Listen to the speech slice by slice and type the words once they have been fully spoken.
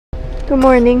Good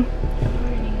morning.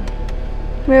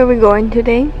 Where are we going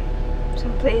today?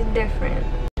 Someplace different.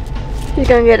 You're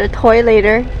gonna get a toy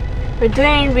later. We're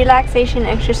doing relaxation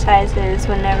exercises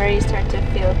whenever you start to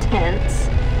feel tense.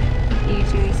 You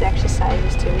do these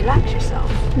exercises to relax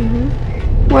yourself.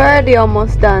 We're already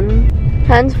almost done.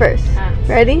 Hands first. Hands.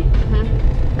 Ready?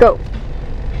 Go.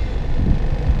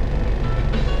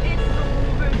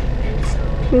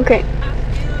 Okay.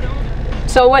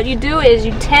 So what you do is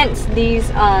you tense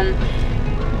these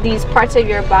parts of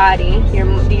your body,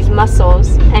 these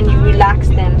muscles, and you relax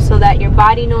them so that your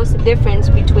body knows the difference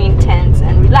between tense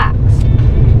and relax.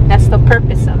 That's the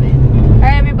purpose of it.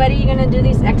 Alright everybody, you're gonna do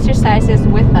these exercises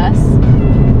with us.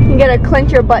 You gotta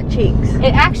clench your butt cheeks.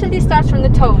 It actually starts from the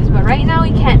toes, but right now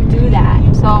we can't do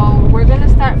that. So we're gonna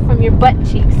start from your butt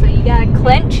cheeks. So you gotta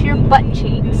clench your butt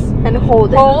cheeks. And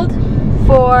hold it. Hold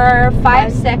for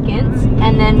 5 seconds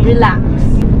and then relax.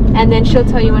 And then she'll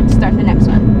tell you when to start the next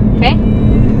one. Okay?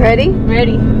 Ready?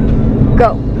 Ready.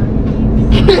 Go.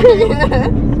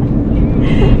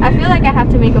 I feel like I have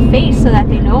to make a face so that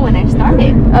they know when I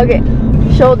started. Okay.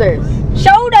 Shoulders.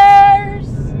 Shoulders!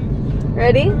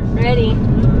 Ready? Ready.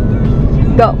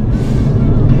 Go.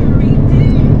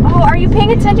 Oh, are you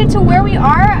paying attention to where we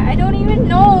are? I don't even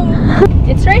know.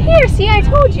 It's right here. See, I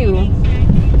told you.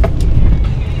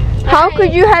 How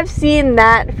could you have seen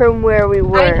that from where we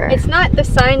were? It's not the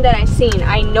sign that I seen.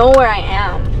 I know where I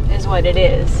am is what it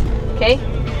is. Okay?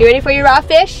 You ready for your raw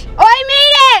fish? Oh, I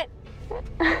made it!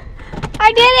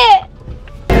 I did it!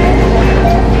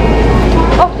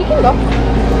 Oh, you can go.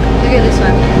 Look at this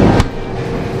one.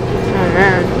 Oh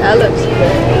man, that looks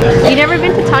good. You never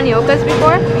been to Tanioka's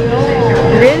before?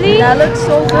 No. Really? That looks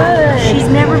so good. She's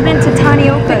never been to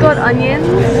Tanioka's. Pickled onions.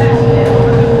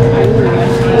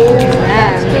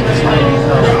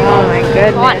 Oh my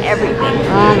goodness. I want everything.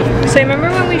 So remember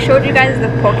when we showed you guys the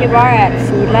Poke Bar at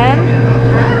Foodland?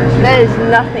 That is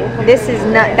nothing. This is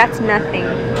not, that's nothing.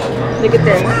 Look at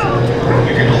this.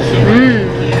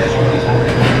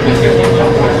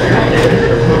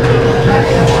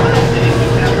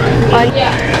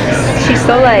 She's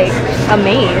so like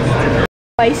amazed.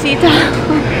 Spicy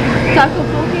taco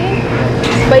poke,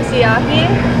 spicy ahi,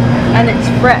 and it's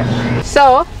fresh.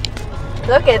 So,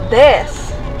 Look at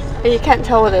this. You can't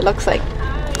tell what it looks like.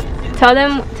 tell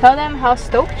them how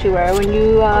stoked you were when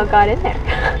you got in there.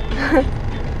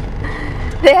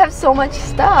 They have so much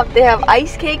stuff. They have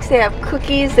ice cakes, they have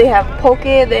cookies, they have poke,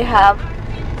 they have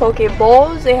poke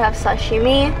bowls, they have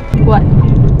sashimi. What?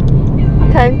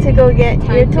 Time to go get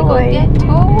your Time to go toy. get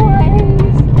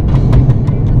toys.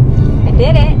 I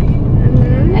did it.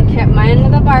 I kept mine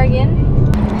in the bargain.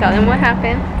 Tell them what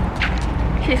happened.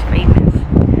 She's famous.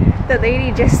 The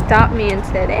lady just stopped me and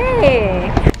said,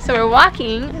 hey. So we're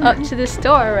walking up to the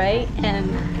store, right? And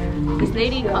this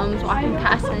lady comes walking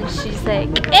past and she's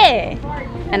like, hey.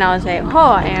 And I was like, oh,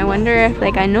 I wonder if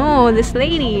like I know this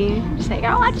lady. She's like,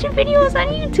 I watch your videos on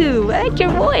YouTube. I like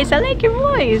your voice. I like your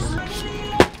voice.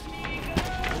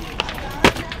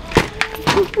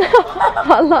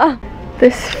 Hala.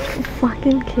 This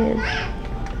fucking kid.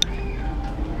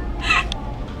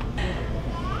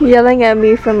 Yelling at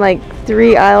me from like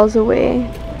 3 aisles away.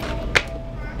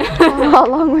 How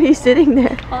long were you sitting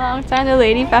there? A long time. The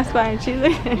lady passed by and she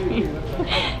looked at me.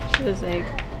 She was like,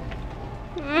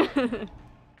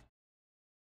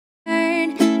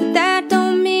 that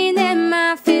don't mean that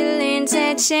my feelings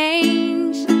had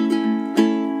changed.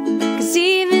 'Cause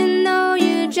even though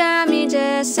you drive me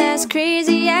just as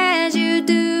crazy as you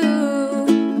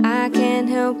do, I can't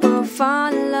help but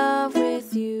fall in love with